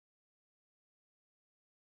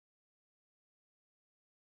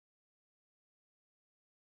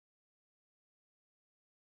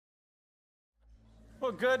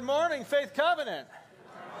Well, good morning, Faith Covenant.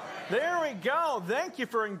 There we go. Thank you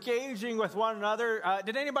for engaging with one another.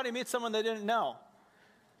 Did anybody meet someone they didn't know?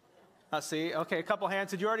 See, okay, a couple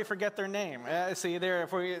hands. Did you already forget their name? See, there,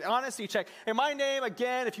 for honesty check. And my name,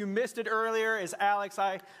 again, if you missed it earlier, is Alex.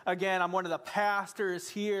 I'm one of the pastors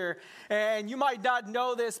here. And you might not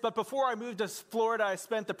know this, but before I moved to Florida, I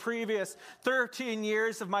spent the previous 13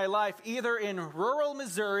 years of my life either in rural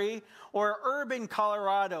Missouri or urban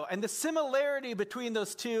Colorado. And the similarity between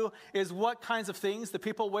those two is what kinds of things the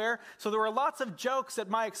people wear. So there were lots of jokes at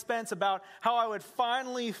my expense about how I would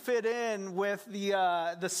finally fit in with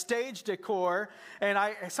the stage decor, and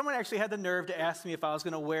someone actually had the nerve to ask me if I was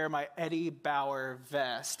going to wear my Eddie Bauer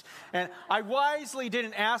vest. And I wisely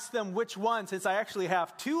didn't ask them which one, since I actually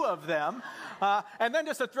have two of them. And then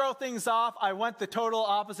just to throw things off, I went the total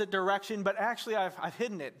opposite direction, but actually I've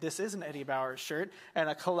hidden it. This is an Eddie Bauer shirt and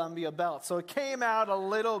a Columbia belt. So it came out a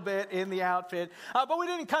little bit in the outfit. But we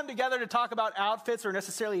didn't come together to talk about outfits or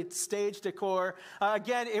necessarily stage decor.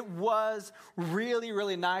 Again, it was really,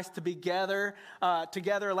 really nice to be together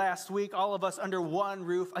last week, all of us under one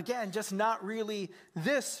roof. Again, just not really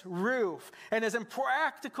this roof. And as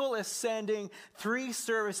impractical as sending 3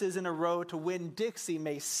 services in a row to Winn-Dixie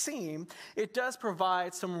may seem, it does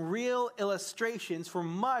provide some real illustrations for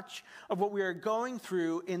much of what we are going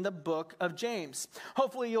through in the book of James.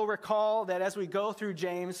 Hopefully you'll recall that as we go through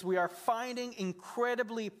James, we are finding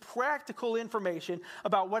incredibly practical information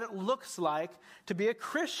about what it looks like to be a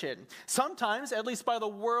Christian. Sometimes, at least by the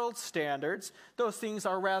world's standards, those things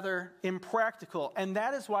are rather impractical. And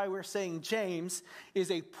that is why we're saying James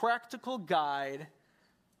is a practical guide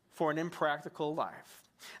for an impractical life.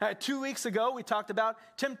 2 weeks ago, we talked about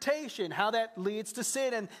temptation, how that leads to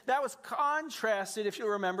sin. And that was contrasted, if you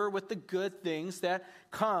remember, with the good things that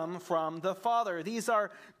come from the Father. These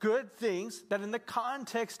are good things that in the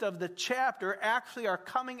context of the chapter actually are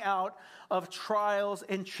coming out of trials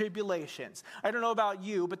and tribulations. I don't know about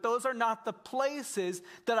you, but those are not the places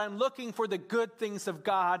that I'm looking for the good things of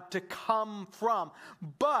God to come from.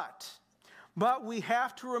 But we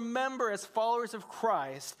have to remember as followers of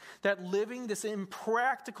Christ that living this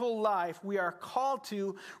impractical life we are called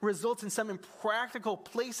to results in some impractical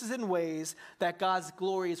places and ways that God's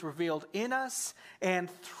glory is revealed in us and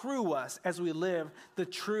through us as we live the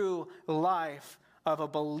true life of a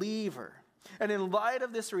believer. And in light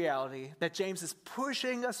of this reality that James is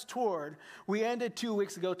pushing us toward, we ended 2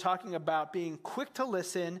 weeks ago talking about being quick to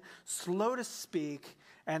listen, slow to speak,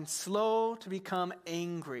 and slow to become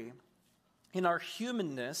angry. In our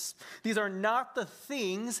humanness, these are not the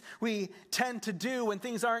things we tend to do when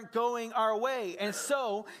things aren't going our way. And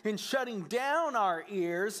so, in shutting down our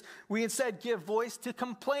ears, we instead give voice to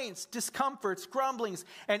complaints, discomforts, grumblings,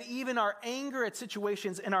 and even our anger at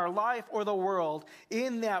situations in our life or the world.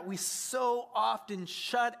 In that, we so often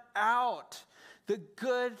shut out the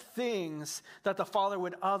good things that the Father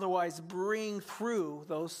would otherwise bring through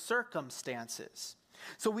those circumstances.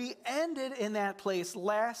 So we ended in that place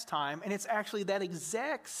last time, and it's actually that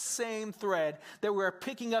exact same thread that we're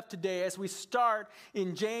picking up today as we start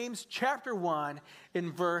in James chapter 1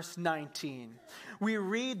 in verse 19. We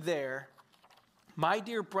read there, "My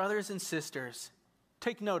dear brothers and sisters,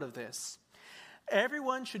 take note of this.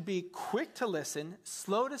 Everyone should be quick to listen,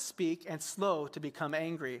 slow to speak, and slow to become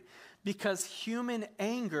angry, because human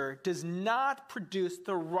anger does not produce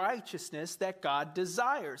the righteousness that God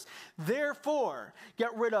desires. Therefore,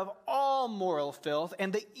 get rid of all moral filth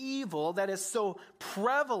and the evil that is so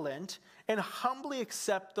prevalent, and humbly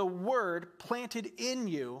accept the word planted in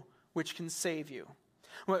you, which can save you."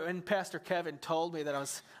 When Pastor Kevin told me that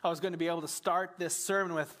I was going to be able to start this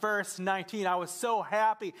sermon with verse 19, I was so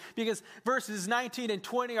happy because verses 19 and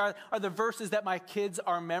 20 are the verses that my kids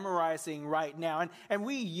are memorizing right now. And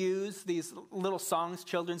we use these little songs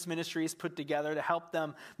children's ministries put together to help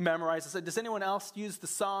them memorize. So does anyone else use the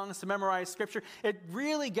songs to memorize scripture? It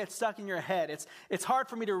really gets stuck in your head. It's hard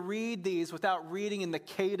for me to read these without reading in the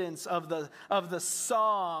cadence of the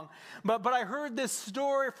song. But I heard this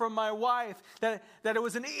story from my wife that it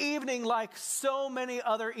was an evening like so many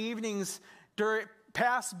other evenings during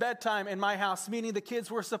past bedtime in my house, meaning the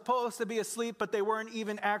kids were supposed to be asleep, but they weren't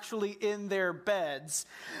even actually in their beds.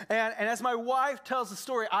 And as my wife tells the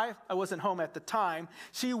story, I wasn't home at the time.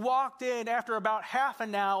 She walked in after about half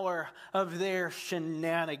an hour of their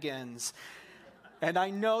shenanigans. And I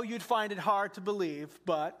know you'd find it hard to believe,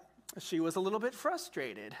 but she was a little bit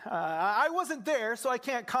frustrated. I wasn't there, so I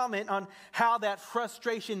can't comment on how that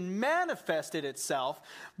frustration manifested itself.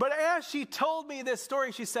 But as she told me this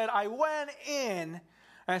story, she said, I went in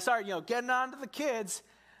and I started, getting on to the kids.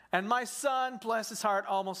 And my son, bless his heart,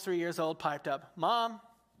 almost 3 years old, piped up, "Mom,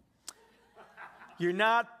 You're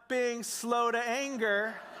not being slow to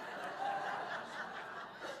anger.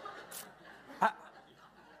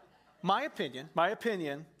 My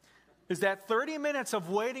opinion is that 30 minutes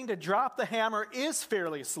of waiting to drop the hammer is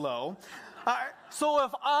fairly slow. So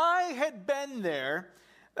if I had been there,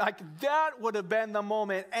 like that would have been the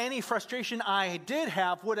moment any frustration I did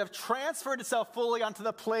have would have transferred itself fully onto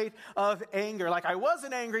the plate of anger. Like I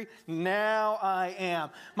wasn't angry, now I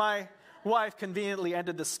am. My wife conveniently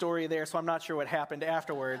ended the story there, so I'm not sure what happened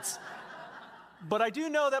afterwards. But I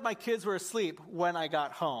do know that my kids were asleep when I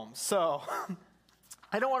got home. So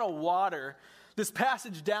I don't want to water this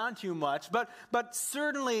passage down too much, but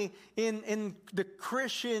certainly in the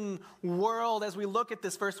Christian world, as we look at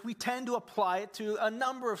this verse, we tend to apply it to a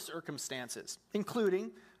number of circumstances,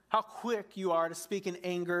 including how quick you are to speak in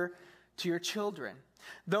anger to your children.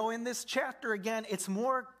 Though in this chapter, again, it's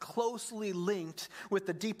more closely linked with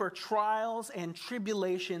the deeper trials and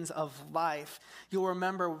tribulations of life. You'll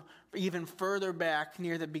remember even further back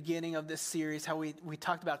near the beginning of this series how we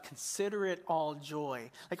talked about consider it all joy.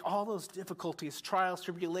 Like all those difficulties, trials,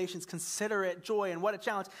 tribulations, consider it joy. And what a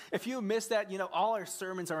challenge. If you missed that, all our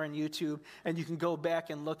sermons are on YouTube and you can go back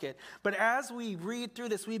and look at. But as we read through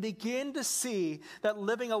this, we begin to see that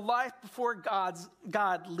living a life before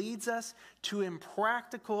God leads us to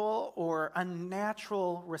impractical or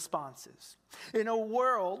unnatural responses. In a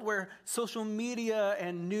world where social media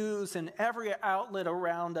and news and every outlet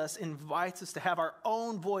around us invites us to have our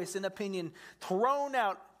own voice and opinion thrown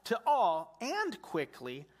out to all and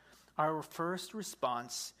quickly, our first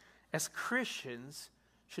response as Christians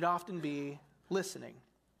should often be listening.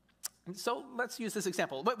 And so let's use this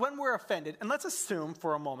example. But when we're offended, and let's assume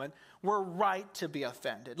for a moment we're right to be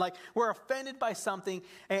offended. Like we're offended by something,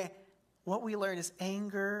 and what we learn is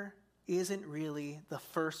anger isn't really the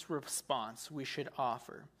first response we should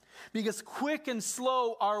offer. Because quick and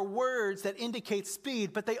slow are words that indicate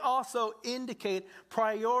speed, but they also indicate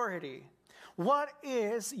priority. What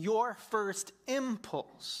is your first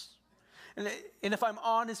impulse? And if I'm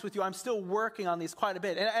honest with you, I'm still working on these quite a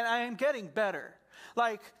bit, and I am getting better.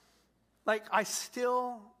 Like I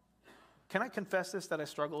still, can I confess this, that I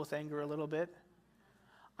struggle with anger a little bit?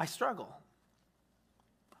 I struggle.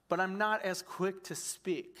 But I'm not as quick to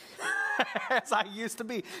speak as I used to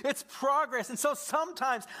be. It's progress. And so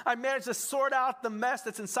sometimes I manage to sort out the mess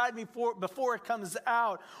that's inside me before it comes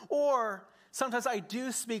out. Or sometimes I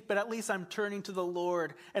do speak, but at least I'm turning to the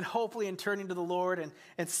Lord. And hopefully in turning to the Lord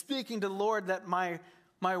and speaking to the Lord, that my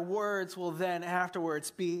words will then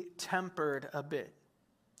afterwards be tempered a bit.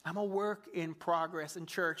 I'm a work in progress. In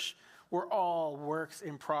church, we're all works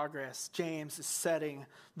in progress. James is setting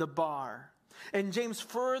the bar. And James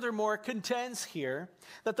furthermore contends here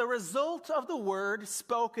that the result of the word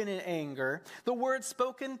spoken in anger, the word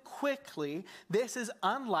spoken quickly, this is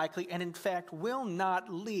unlikely and in fact will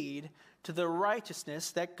not lead to the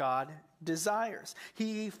righteousness that God desires.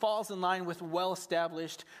 He falls in line with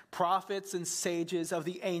well-established prophets and sages of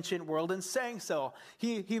the ancient world in saying so.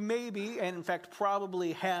 He maybe, and in fact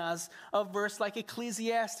probably has, a verse like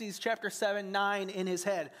Ecclesiastes chapter 7:9 in his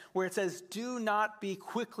head, where it says, "Do not be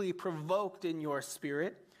quickly provoked in your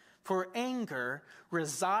spirit, for anger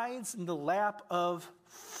resides in the lap of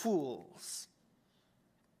fools."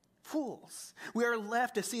 Fools. We are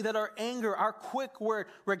left to see that our anger, our quick word,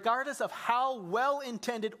 regardless of how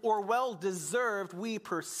well-intended or well-deserved we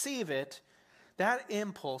perceive it, that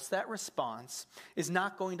impulse, that response is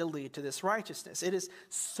not going to lead to this righteousness. It is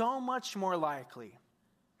so much more likely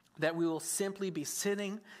that we will simply be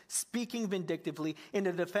sitting, speaking vindictively in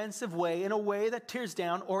a defensive way, in a way that tears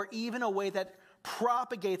down, or even a way that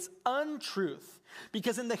propagates untruth.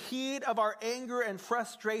 Because in the heat of our anger and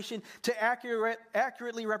frustration, to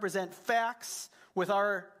accurately represent facts with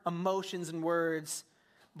our emotions and words,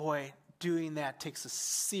 boy, doing that takes a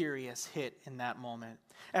serious hit in that moment.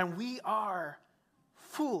 And we are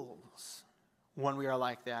fools when we are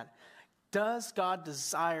like that. Does God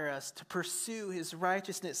desire us to pursue his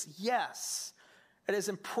righteousness? Yes. It is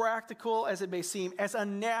impractical as it may seem, as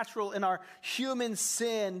unnatural in our human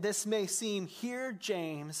sin this may seem. Here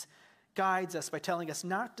James guides us by telling us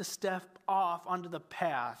not to step off onto the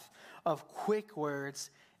path of quick words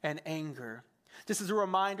and anger. This is a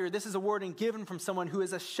reminder, this is a wording given from someone who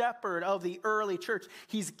is a shepherd of the early church.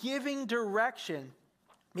 He's giving direction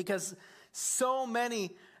because so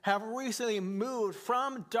many have recently moved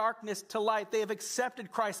from darkness to light. They have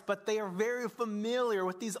accepted Christ, but they are very familiar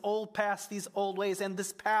with these old paths, these old ways, and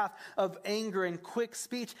this path of anger and quick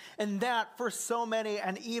speech. And that, for so many,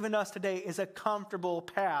 and even us today, is a comfortable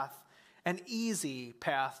path, an easy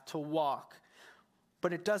path to walk.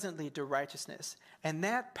 but it doesn't lead to righteousness. And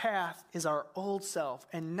that path is our old self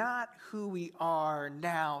and not who we are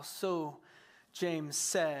now. So James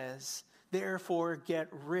says, therefore get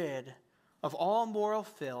rid of all moral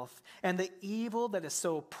filth and the evil that is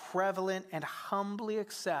so prevalent, and humbly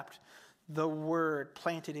accept the word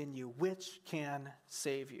planted in you, which can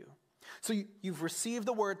save you. So you've received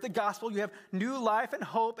the word, the gospel, you have new life and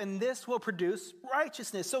hope, and this will produce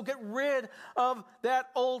righteousness. So get rid of that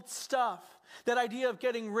old stuff. That idea of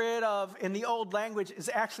getting rid of, in the old language, is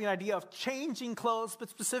actually an idea of changing clothes, but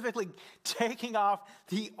specifically taking off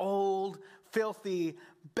the old, filthy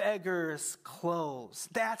beggar's clothes.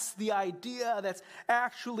 That's the idea that's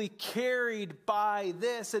actually carried by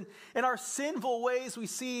this. And in our sinful ways, we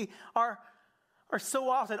see are so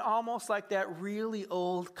often almost like that really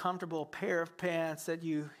old, comfortable pair of pants that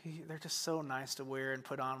they're just so nice to wear and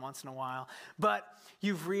put on once in a while. But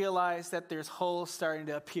you've realized that there's holes starting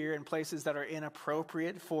to appear in places that are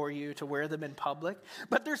inappropriate for you to wear them in public.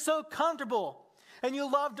 But they're so comfortable, and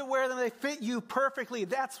you love to wear them. They fit you perfectly.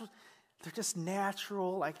 They're just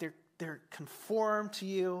natural, like they're conformed to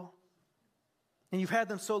you. And you've had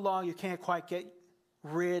them so long you can't quite get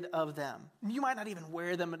rid of them. You might not even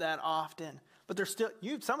wear them that often. But they're still,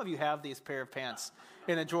 some of you have these pair of pants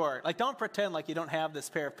in a drawer. Like, don't pretend like you don't have this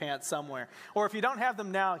pair of pants somewhere. Or if you don't have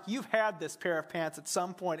them now, you've had this pair of pants at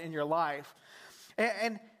some point in your life.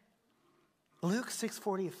 And Luke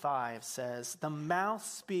 6:45 says, the mouth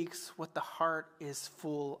speaks what the heart is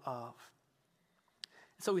full of.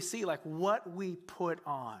 So we see like what we put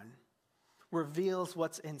on reveals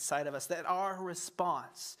what's inside of us, that our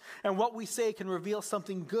response and what we say can reveal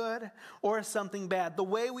something good or something bad. The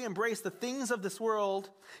way we embrace the things of this world,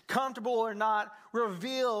 comfortable or not,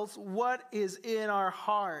 reveals what is in our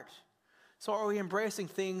heart. So are we embracing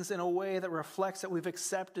things in a way that reflects that we've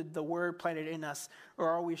accepted the word planted in us, or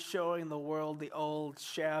are we showing the world the old,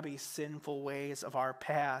 shabby, sinful ways of our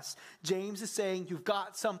past? James is saying you've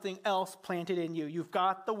got something else planted in you. You've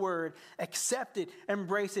got the word. Accept it,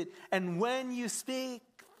 embrace it, and when you speak,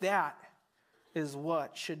 that is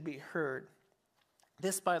what should be heard.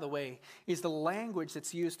 This, by the way, is the language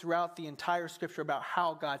that's used throughout the entire scripture about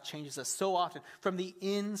how God changes us so often from the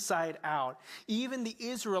inside out. Even the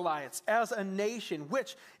Israelites as a nation,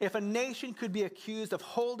 which if a nation could be accused of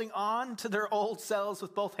holding on to their old selves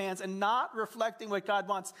with both hands and not reflecting what God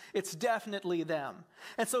wants, it's definitely them.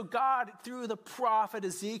 And so God, through the prophet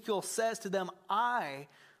Ezekiel, says to them, I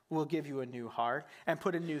will give you a new heart and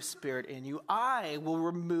put a new spirit in you. I will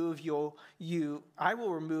remove your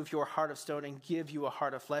heart of stone and give you a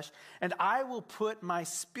heart of flesh. And I will put my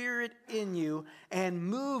spirit in you and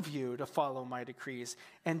move you to follow my decrees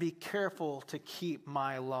and be careful to keep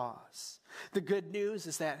my laws. The good news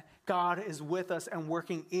is that God is with us and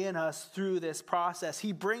working in us through this process.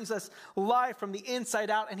 He brings us life from the inside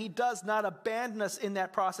out, and he does not abandon us in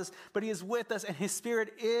that process, but he is with us, and his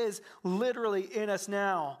spirit is literally in us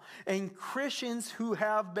now. And Christians who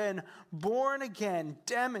have been born again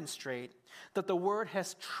demonstrate that the word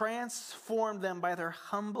has transformed them by their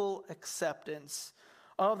humble acceptance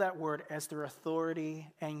of that word as their authority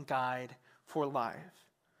and guide for life.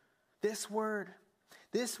 This word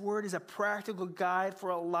is a practical guide for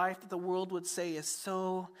a life that the world would say is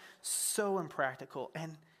so impractical.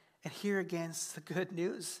 And here again is the good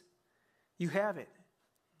news. You have it.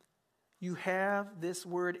 You have this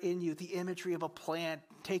word in you. The imagery of a plant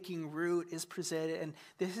taking root is presented, and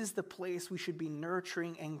this is the place we should be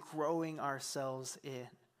nurturing and growing ourselves in.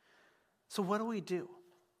 So what do we do?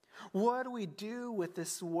 What do we do with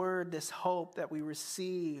this word, this hope that we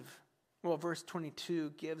receive? Well, verse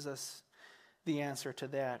 22 gives us the answer to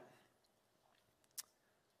that.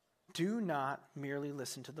 Do not merely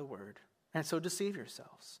listen to the word and so deceive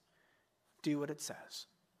yourselves. Do what it says.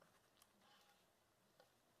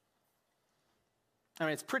 I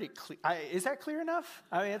mean, it's pretty clear. Is that clear enough?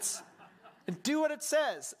 I mean, do what it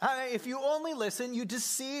says. If you only listen, you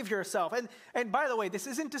deceive yourself. And by the way, this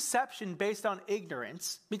isn't deception based on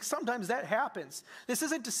ignorance, because sometimes that happens. This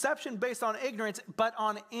isn't deception based on ignorance, but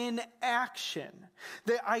on inaction.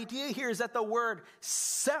 The idea here is that the word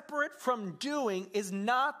separate from doing is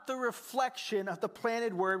not the reflection of the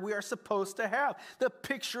planted word we are supposed to have. The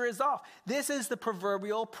picture is off. This is the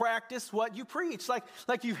proverbial practice what you preach. Like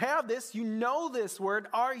you have this, you know this word.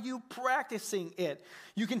 Are you practicing it?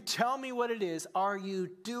 You can tell me what it is. Are you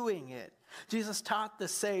doing it? Jesus taught the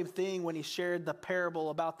same thing when he shared the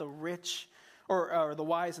parable about the rich or the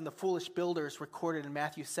wise and the foolish builders recorded in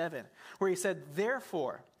Matthew 7, where he said,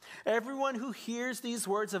 therefore, everyone who hears these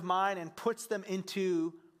words of mine and puts them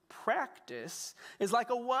into practice is like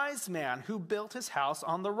a wise man who built his house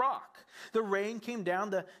on the rock. The rain came down,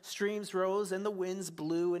 the streams rose, and the winds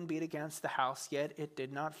blew and beat against the house, yet it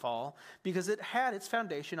did not fall, because it had its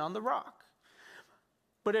foundation on the rock.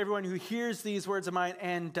 But everyone who hears these words of mine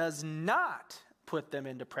and does not put them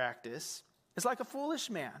into practice is like a foolish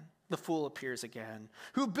man. The fool appears again,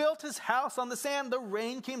 who built his house on the sand. The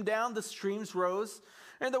rain came down, the streams rose,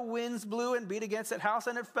 and the winds blew and beat against that house,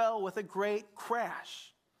 and it fell with a great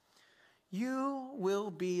crash. You will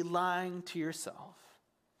be lying to yourself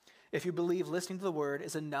if you believe listening to the word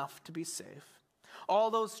is enough to be safe. All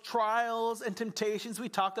those trials and temptations we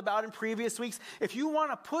talked about in previous weeks, if you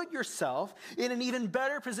want to put yourself in an even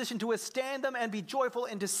better position to withstand them and be joyful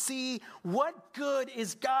and to see what good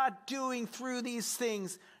is God doing through these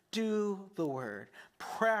things, do the word.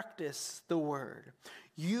 Practice the word.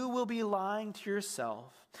 You will be lying to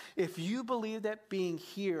yourself if you believe that being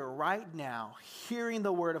here right now, hearing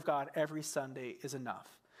the word of God every Sunday is enough.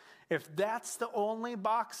 If that's the only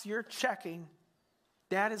box you're checking,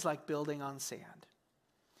 that is like building on sand.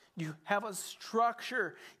 You have a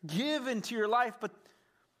structure given to your life,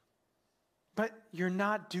 but you're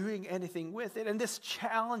not doing anything with it. And this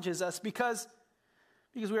challenges us because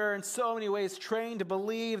we are in so many ways trained to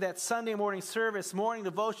believe that Sunday morning service, morning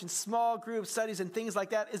devotion, small group studies, and things like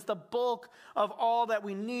that is the bulk of all that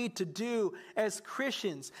we need to do as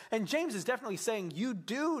Christians. And James is definitely saying you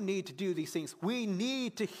do need to do these things. We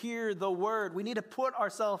need to hear the word. We need to put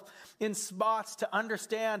ourselves in spots to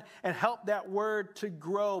understand and help that word to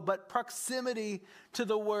grow. But proximity to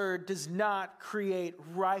the word does not create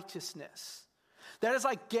righteousness. That is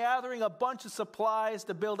like gathering a bunch of supplies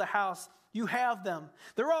to build a house. You have them.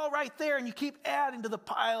 They're all right there, and you keep adding to the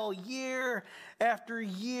pile year after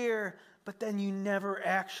year, but then you never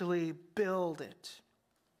actually build it.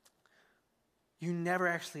 You never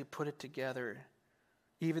actually put it together,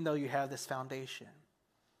 even though you have this foundation.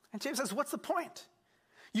 And James says, what's the point?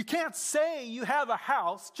 You can't say you have a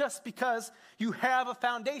house just because you have a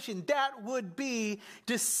foundation. That would be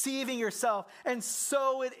deceiving yourself. And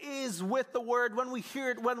so it is with the word when we hear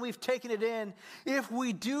it, when we've taken it in. If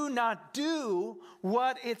we do not do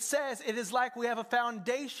what it says, it is like we have a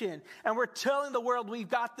foundation. And we're telling the world we've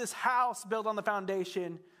got this house built on the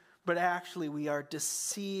foundation, but actually we are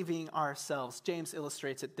deceiving ourselves. James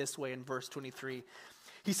illustrates it this way in verse 23.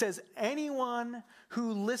 He says, anyone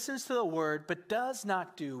who listens to the word but does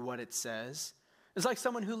not do what it says is like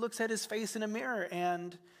someone who looks at his face in a mirror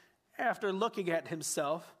and, after looking at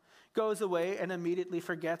himself, goes away and immediately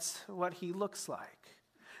forgets what he looks like.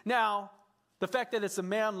 Now, the fact that it's a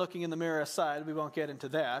man looking in the mirror aside, we won't get into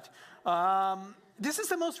that. This is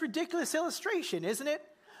the most ridiculous illustration, isn't it?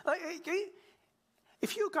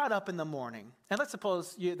 If you got up in the morning, and let's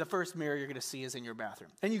suppose the first mirror you're going to see is in your bathroom,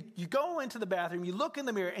 and you go into the bathroom, you look in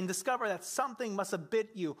the mirror and discover that something must have bit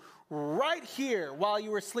you right here while you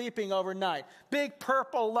were sleeping overnight. Big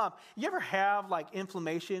purple lump. You ever have like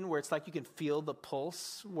inflammation where it's like you can feel the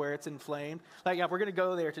pulse where it's inflamed? Like, yeah, we're going to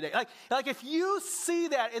go there today. Like if you see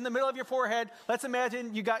that in the middle of your forehead, let's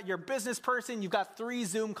imagine you got your business person, you've got 3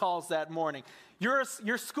 Zoom calls that morning.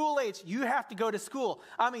 You're school age. You have to go to school.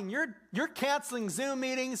 I mean, you're canceling Zoom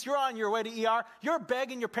meetings. You're on your way to ER. You're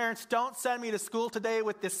begging your parents, don't send me to school today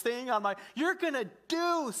with this thing on my... You're going to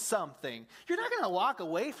do something. You're not going to walk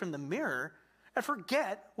away from the mirror and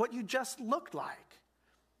forget what you just looked like.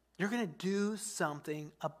 You're going to do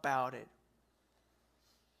something about it.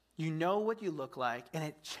 You know what you look like, and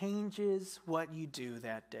it changes what you do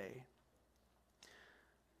that day.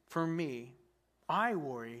 For me, I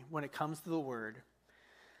worry when it comes to the word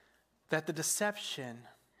that the deception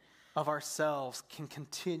of ourselves can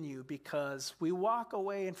continue because we walk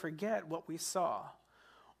away and forget what we saw.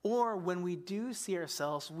 Or when we do see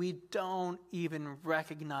ourselves, we don't even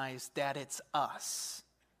recognize that it's us.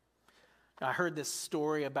 I heard this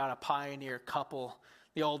story about a pioneer couple,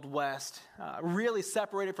 the Old West, really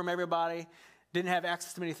separated from everybody, didn't have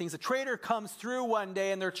access to many things. A trader comes through one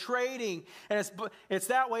day and they're trading, and it's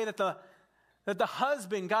that way that the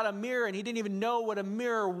husband got a mirror and he didn't even know what a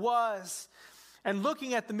mirror was. And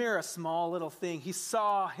looking at the mirror, a small little thing, he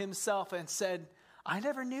saw himself and said, I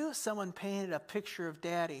never knew someone painted a picture of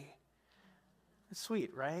Daddy. It's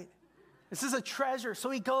sweet, right? This is a treasure. So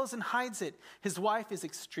he goes and hides it. His wife is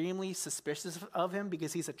extremely suspicious of him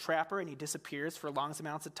because he's a trapper and he disappears for long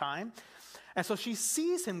amounts of time. And so she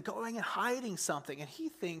sees him going and hiding something, and he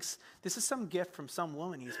thinks this is some gift from some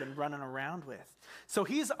woman he's been running around with. So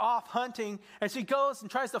he's off hunting, and she goes and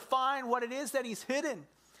tries to find what it is that he's hidden.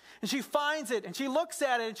 And she finds it, and she looks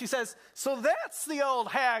at it, and she says, so that's the old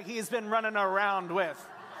hag he's been running around with.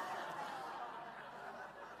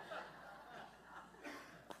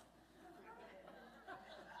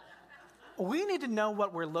 we need to know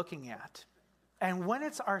what we're looking at. And when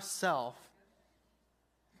it's ourself,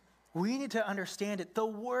 we need to understand it. The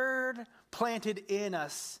word planted in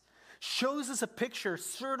us shows us a picture,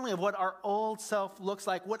 certainly, of what our old self looks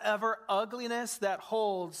like, whatever ugliness that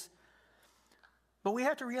holds. But we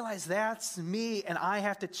have to realize that's me, and I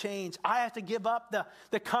have to change. I have to give up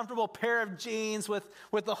the comfortable pair of jeans with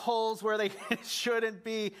the holes where they shouldn't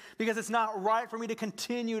be, because it's not right for me to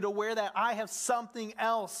continue to wear that. I have something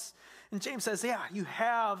else. And James says, yeah, you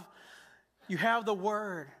have the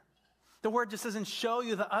word. The word just doesn't show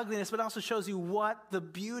you the ugliness, but also shows you what the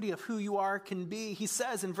beauty of who you are can be. He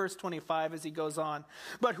says in verse 25 as he goes on,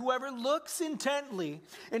 but whoever looks intently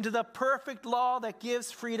into the perfect law that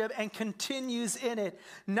gives freedom and continues in it,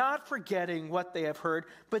 not forgetting what they have heard,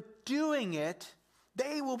 but doing it,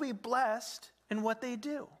 they will be blessed in what they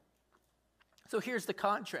do. So here's the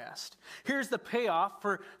contrast. Here's the payoff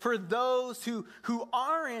for those who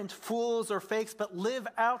aren't fools or fakes, but live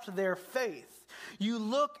out their faith. You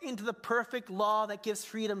look into the perfect law that gives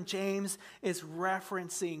freedom. James is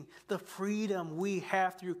referencing the freedom we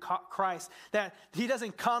have through Christ. That he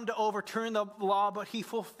doesn't come to overturn the law, but he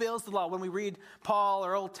fulfills the law. When we read Paul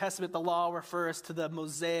or Old Testament, the law refers to the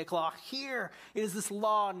Mosaic law. Here it is this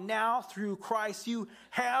law now through Christ. You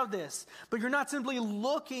have this, but you're not simply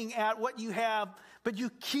looking at what you have, but you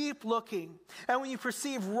keep looking. And when you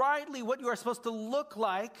perceive rightly what you are supposed to look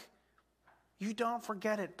like, you don't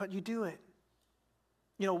forget it, but you do it.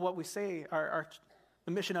 You know what we say,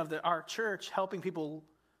 the mission of our church, helping people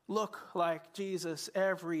look like Jesus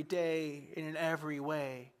every day in every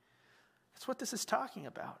way. That's what this is talking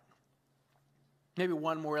about. Maybe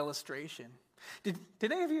one more illustration. Did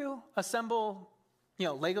any of you assemble,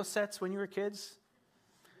 Lego sets when you were kids?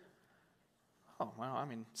 Oh, well, I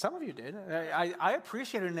mean, some of you did. I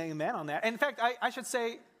appreciate an amen on that. And in fact, I should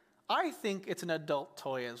say, I think it's an adult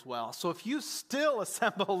toy as well. So if you still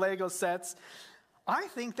assemble Lego sets, I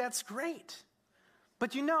think that's great.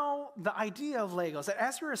 But the idea of Legos, that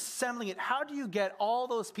as you're assembling it, how do you get all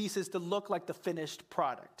those pieces to look like the finished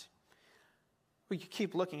product? Well, you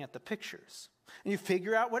keep looking at the pictures. And you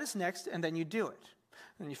figure out what is next, and then you do it.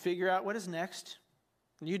 And you figure out what is next,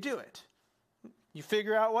 and you do it. You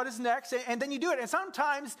figure out what is next, and then you do it. And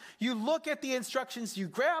sometimes you look at the instructions, you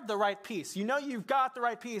grab the right piece. You know you've got the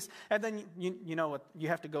right piece, and then you know what, you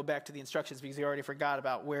have to go back to the instructions because you already forgot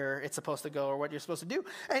about where it's supposed to go or what you're supposed to do.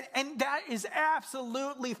 And that is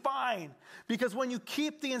absolutely fine, because when you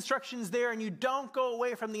keep the instructions there and you don't go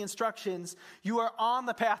away from the instructions, you are on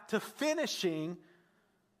the path to finishing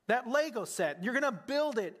that Lego set. You're going to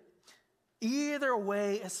build it. Either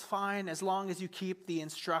way is fine as long as you keep the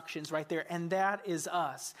instructions right there. And that is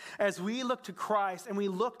us. As we look to Christ and we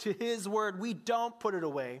look to his word, we don't put it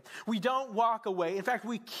away. We don't walk away. In fact,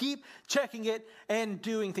 we keep checking it and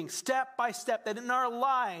doing things step by step that in our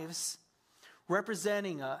lives,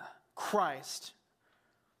 representing Christ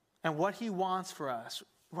and what he wants for us,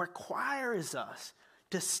 requires us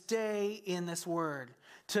to stay in this word,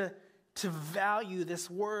 to value this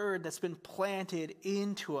word that's been planted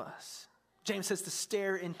into us. James says to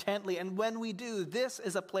stare intently. And when we do, this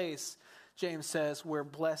is a place, James says, where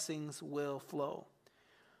blessings will flow.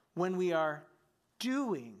 When we are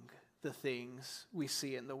doing the things we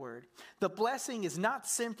see in the word. The blessing is not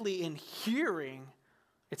simply in hearing,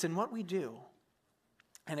 it's in what we do.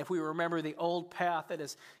 And if we remember the old path that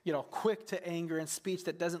is, quick to anger and speech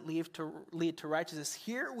that doesn't lead to righteousness,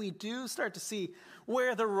 here we do start to see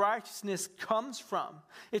where the righteousness comes from.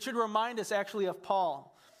 It should remind us actually of Paul.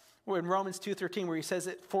 In Romans 2:13, where he says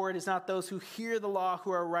it, for it is not those who hear the law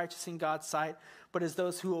who are righteous in God's sight, but as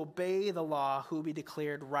those who obey the law who will be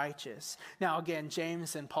declared righteous. Now again,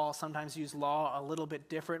 James and Paul sometimes use law a little bit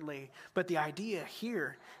differently, but the idea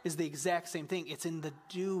here is the exact same thing. It's in the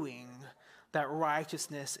doing that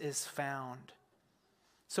righteousness is found.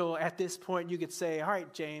 So at this point, you could say, all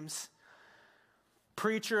right, James,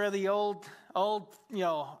 preacher of the old,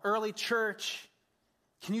 early church,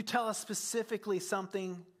 can you tell us specifically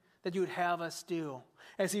something that you would have us do?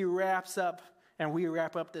 As he wraps up, and we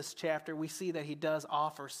wrap up this chapter, we see that he does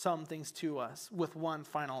offer some things to us with one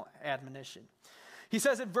final admonition. He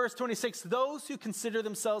says in verse 26, those who consider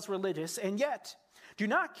themselves religious and yet do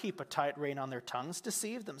not keep a tight rein on their tongues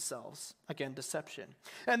deceive themselves. Again, deception.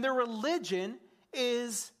 And their religion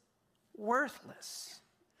is worthless.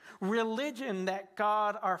 Religion that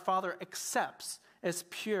God our Father accepts as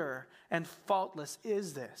pure and faultless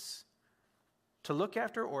is this: to look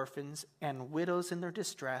after orphans and widows in their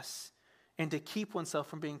distress, and to keep oneself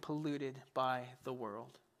from being polluted by the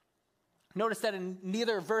world. Notice that in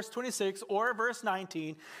neither verse 26 or verse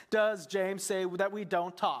 19 does James say that we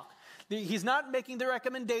don't talk. He's not making the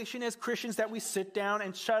recommendation as Christians that we sit down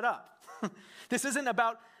and shut up. This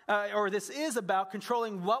is about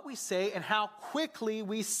controlling what we say and how quickly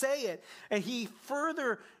we say it. And he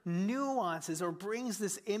further nuances or brings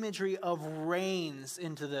this imagery of reins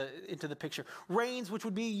into the picture. Reins which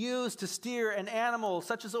would be used to steer an animal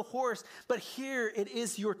such as a horse, but here it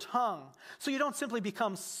is your tongue. So you don't simply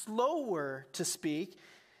become slower to speak,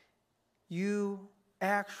 you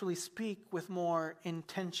actually speak with more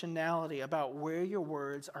intentionality about where your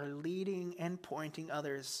words are leading and pointing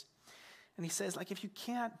others. And he says, if you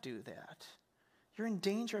can't do that, you're in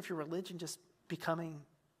danger of your religion just becoming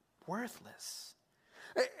worthless.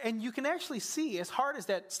 And you can actually see, as hard as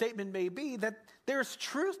that statement may be, that there's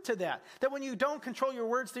truth to that. That when you don't control your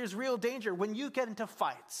words, there's real danger. When you get into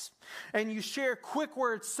fights and you share quick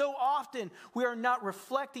words, so often we are not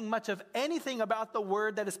reflecting much of anything about the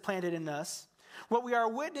word that is planted in us, what we are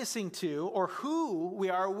witnessing to, or who we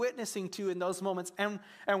are witnessing to in those moments, and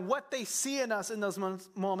what they see in us in those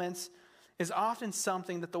moments is often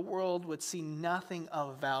something that the world would see nothing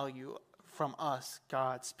of value from us,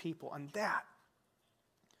 God's people. And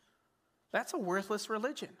that's a worthless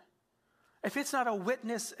religion. If it's not a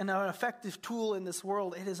witness and an effective tool in this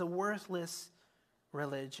world, it is a worthless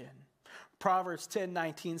religion. Proverbs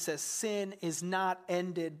 10:19 says, sin is not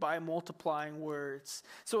ended by multiplying words.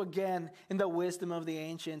 So again, in the wisdom of the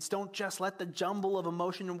ancients, don't just let the jumble of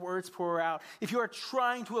emotion and words pour out. If you are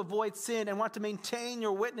trying to avoid sin and want to maintain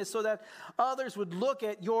your witness so that others would look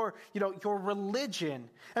at your religion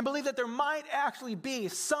and believe that there might actually be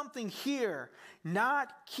something here,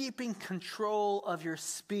 not keeping control of your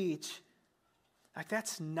speech,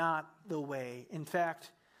 that's not the way. In fact,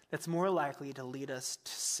 that's more likely to lead us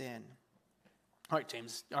to sin. All right,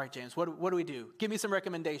 James, what do we do? Give me some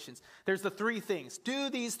recommendations. There's the 3 things. Do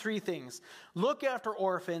these 3 things. Look after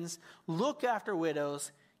orphans, look after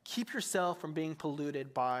widows, keep yourself from being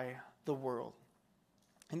polluted by the world.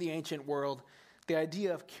 In the ancient world, the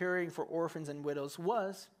idea of caring for orphans and widows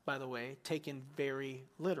was, by the way, taken very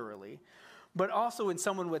literally. But also when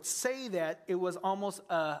someone would say that, it was almost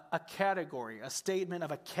a category, a statement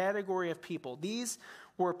of a category of people. These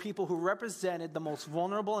were people who represented the most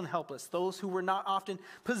vulnerable and helpless, those who were not often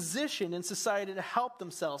positioned in society to help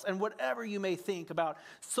themselves. And whatever you may think about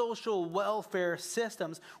social welfare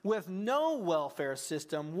systems, with no welfare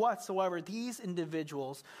system whatsoever, these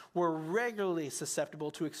individuals were regularly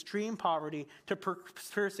susceptible to extreme poverty, to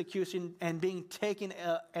persecution, and being taken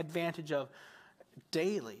advantage of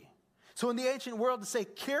daily. So in the ancient world, to say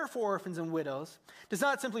care for orphans and widows does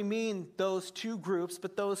not simply mean those 2 groups,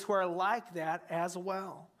 but those who are like that as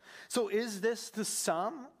well. So is this the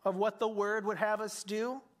sum of what the word would have us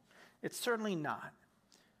do? It's certainly not.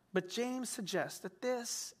 But James suggests that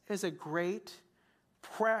this is a great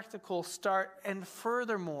practical start, and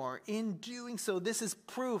furthermore, in doing so, this is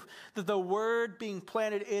proof that the word being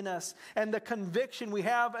planted in us and the conviction we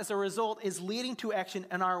have as a result is leading to action,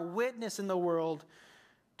 and our witness in the world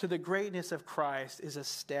to the greatness of Christ is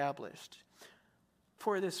established.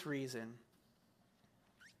 For this reason,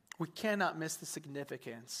 we cannot miss the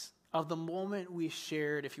significance of the moment we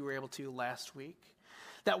shared, if you were able to, last week.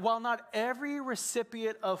 That while not every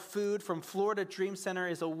recipient of food from Florida Dream Center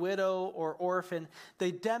is a widow or orphan,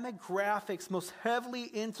 the demographics most heavily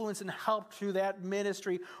influenced and helped through that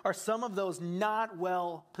ministry are some of those not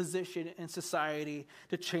well positioned in society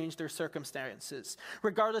to change their circumstances.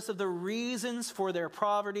 Regardless of the reasons for their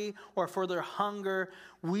poverty or for their hunger,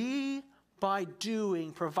 we, by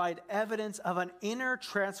doing, provide evidence of an inner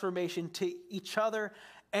transformation to each other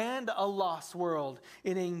and a lost world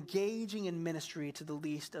in engaging in ministry to the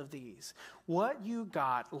least of these. What you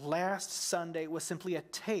got last Sunday was simply a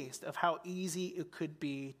taste of how easy it could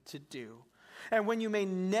be to do. And when you may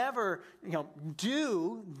never,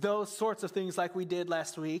 do those sorts of things like we did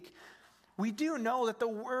last week, we do know that the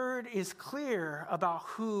word is clear about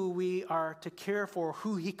who we are to care for,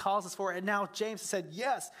 who he calls us for. And now James said,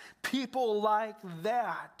 yes, people like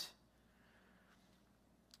that.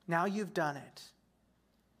 Now you've done it.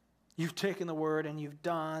 You've taken the word and you've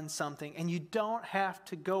done something, and you don't have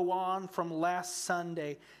to go on from last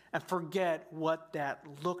Sunday and forget what that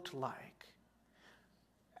looked like.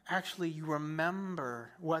 Actually, you remember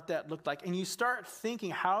what that looked like, and you start thinking,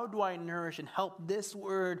 how do I nourish and help this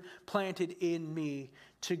word planted in me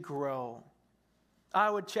to grow? I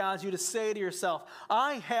would challenge you to say to yourself,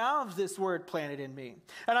 I have this word planted in me,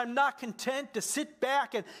 and I'm not content to sit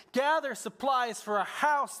back and gather supplies for a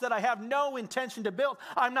house that I have no intention to build.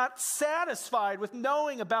 I'm not satisfied with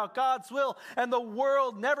knowing about God's will and the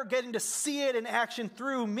world never getting to see it in action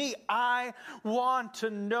through me. I want to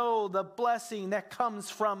know the blessing that comes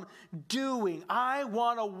from doing. I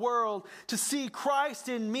want a world to see Christ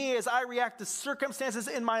in me as I react to circumstances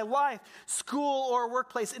in my life, school, or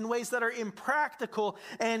workplace in ways that are impractical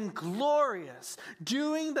and glorious,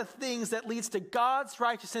 doing the things that leads to God's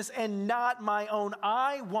righteousness and not my own.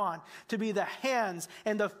 I want to be the hands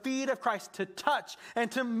and the feet of Christ, to touch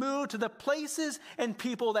and to move to the places and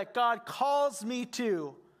people that God calls me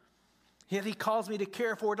to. Yet he calls me to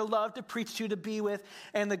care for, to love, to preach to, to be with.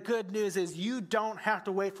 And the good news is you don't have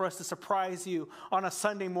to wait for us to surprise you on a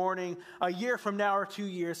Sunday morning, a year from now or 2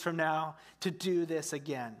 years from now, to do this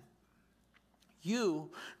again. You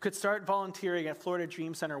could start volunteering at Florida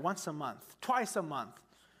Dream Center once a month, twice a month.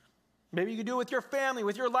 Maybe you could do it with your family,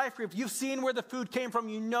 with your life group. You've seen where the food came from.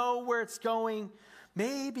 You know where it's going.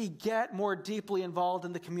 Maybe get more deeply involved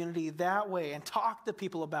in the community that way and talk to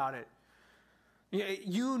people about it.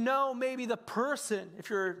 You know maybe the person, if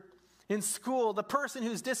you're in school, the person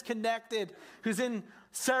who's disconnected, who's in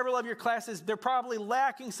several of your classes, they're probably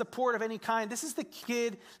lacking support of any kind. This is the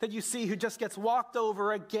kid that you see who just gets walked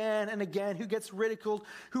over again and again, who gets ridiculed,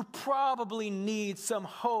 who probably needs some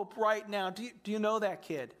hope right now. Do you know that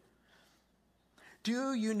kid?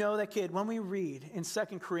 Do you know that kid? When we read in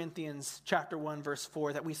 2 Corinthians chapter 1, verse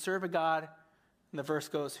 4, that we serve a God, and the verse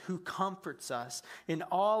goes, who comforts us in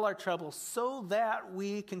all our troubles so that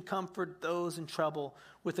we can comfort those in trouble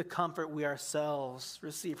with the comfort we ourselves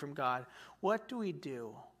receive from God. What do we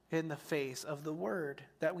do in the face of the word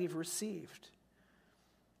that we've received?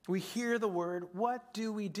 We hear the word. What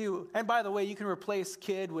do we do? And by the way, you can replace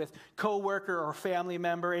kid with coworker or family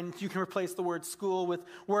member, and you can replace the word school with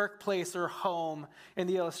workplace or home, and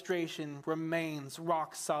the illustration remains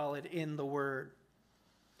rock solid in the word.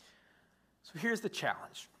 So here's the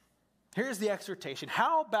challenge. Here's the exhortation.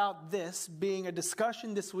 How about this being a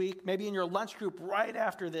discussion this week, maybe in your lunch group right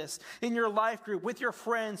after this, in your life group with your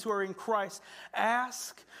friends who are in Christ?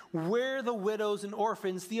 Ask where the widows and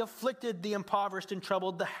orphans, the afflicted, the impoverished and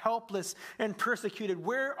troubled, the helpless and persecuted,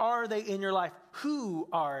 where are they in your life? Who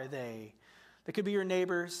are they? They could be your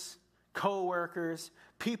neighbors, co-workers,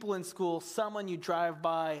 people in school, someone you drive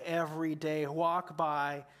by every day, walk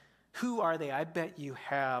by. Who are they? I bet you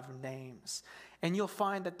have names. And you'll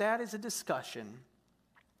find that that is a discussion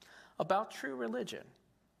about true religion,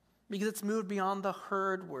 because it's moved beyond the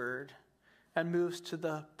heard word and moves to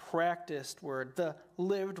the practiced word, the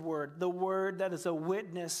lived word, the word that is a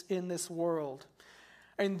witness in this world.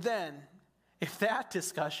 And then, if that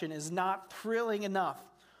discussion is not thrilling enough,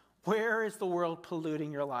 where is the world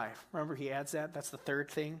polluting your life? Remember, he adds that. That's the third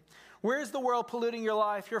thing. Where is the world polluting your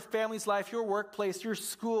life, your family's life, your workplace, your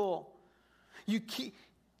school? You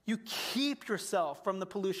keep yourself from the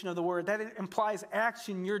pollution of the word. That implies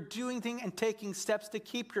action. You're doing things and taking steps to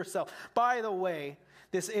keep yourself. By the way,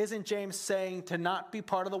 this isn't James saying to not be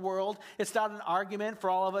part of the world. It's not an argument for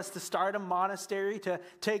all of us to start a monastery, to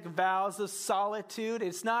take vows of solitude.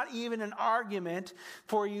 It's not even an argument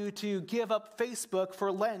for you to give up Facebook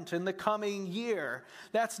for Lent in the coming year.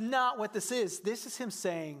 That's not what this is. This is him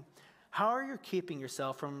saying, how are you keeping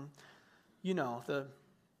yourself from,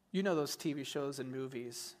 those TV shows and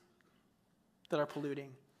movies that are polluting?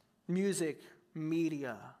 Music,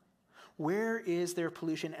 media. Where is there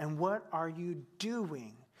pollution, and what are you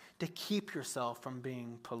doing to keep yourself from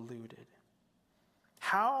being polluted?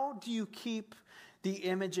 How do you keep the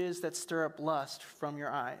images that stir up lust from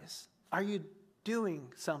your eyes? Are you doing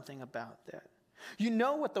something about that? You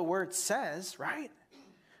know what the word says, right?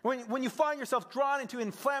 When you find yourself drawn into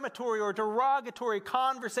inflammatory or derogatory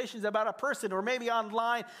conversations about a person, or maybe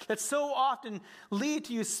online, that so often lead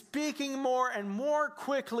to you speaking more and more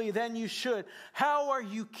quickly than you should, how are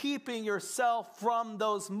you keeping yourself from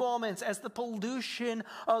those moments as the pollution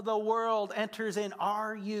of the world enters in?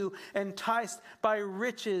 Are you enticed by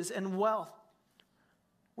riches and wealth?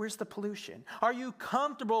 Where's the pollution? Are you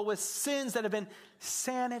comfortable with sins that have been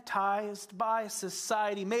sanitized by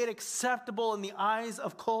society, made acceptable in the eyes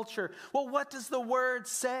of culture? Well, what does the word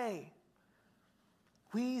say?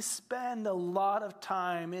 We spend a lot of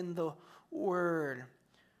time in the word.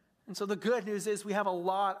 And so the good news is we have a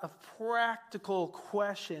lot of practical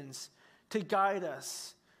questions to guide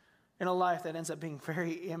us in a life that ends up being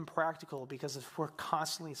very impractical because we're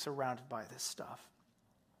constantly surrounded by this stuff.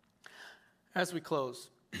 As we close,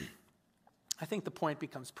 I think the point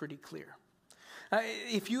becomes pretty clear.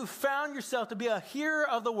 If you found yourself to be a hearer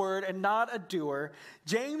of the word and not a doer,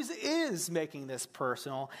 James is making this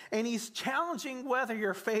personal, and he's challenging whether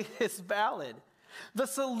your faith is valid. The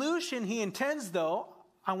solution he intends, though,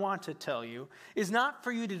 I want to tell you, is not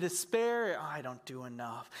for you to despair, oh, I don't do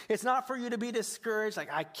enough. It's not for you to be discouraged,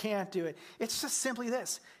 like I can't do it. It's just simply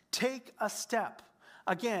this: take a step.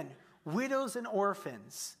 Again, widows and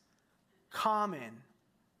orphans, common.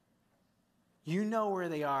 You know where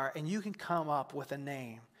they are, and you can come up with a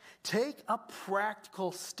name. Take a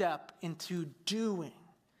practical step into doing.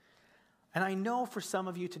 And I know for some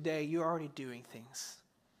of you today, you're already doing things.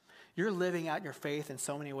 You're living out your faith in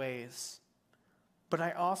so many ways. But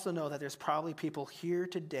I also know that there's probably people here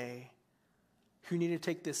today who need to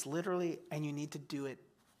take this literally, and you need to do it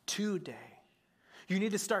today. You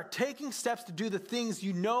need to start taking steps to do the things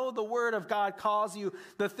you know the Word of God calls you,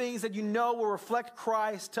 the things that you know will reflect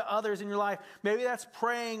Christ to others in your life. Maybe that's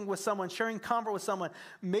praying with someone, sharing comfort with someone.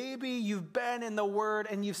 Maybe you've been in the Word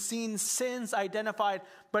and you've seen sins identified,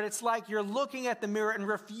 but it's like you're looking at the mirror and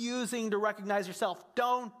refusing to recognize yourself.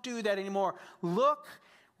 Don't do that anymore. Look,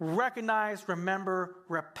 recognize, remember,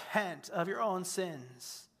 repent of your own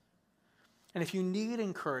sins. And if you need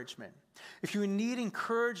encouragement,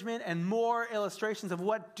 and more illustrations of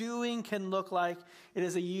what doing can look like, it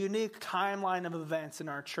is a unique timeline of events in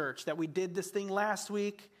our church that we did this thing last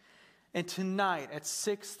week. And tonight at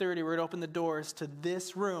 6:30, we're going to open the doors to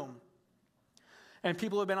this room. And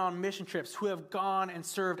people who have been on mission trips, who have gone and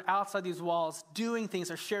served outside these walls, doing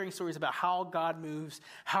things, are sharing stories about how God moves,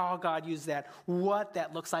 how God uses that, what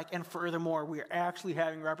that looks like. And furthermore, we are actually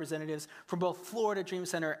having representatives from both Florida Dream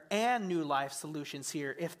Center and New Life Solutions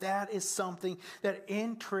here, if that is something that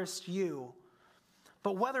interests you.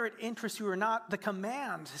 But whether it interests you or not, the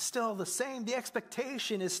command is still the same. The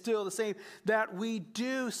expectation is still the same, that we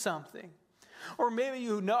do something. Or maybe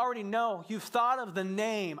you already know, you've thought of the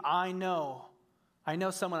name, I know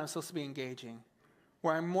someone I'm supposed to be engaging,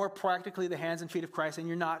 where I'm more practically the hands and feet of Christ, and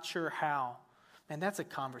you're not sure how. And that's a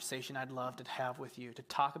conversation I'd love to have with you, to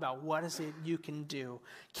talk about what is it you can do.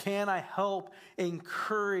 Can I help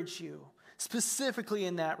encourage you, specifically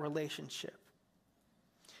in that relationship?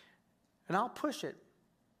 And I'll push it.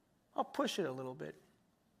 I'll push it a little bit.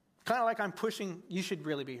 Kind of like I'm pushing, you should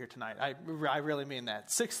really be here tonight. I really mean that.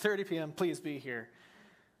 6:30 p.m., please be here.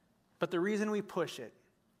 But the reason we push it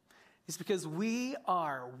is because we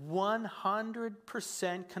are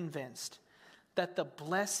 100% convinced that the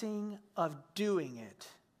blessing of doing it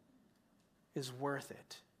is worth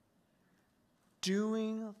it.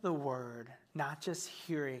 Doing the word, not just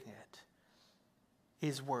hearing it,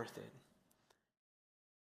 is worth it.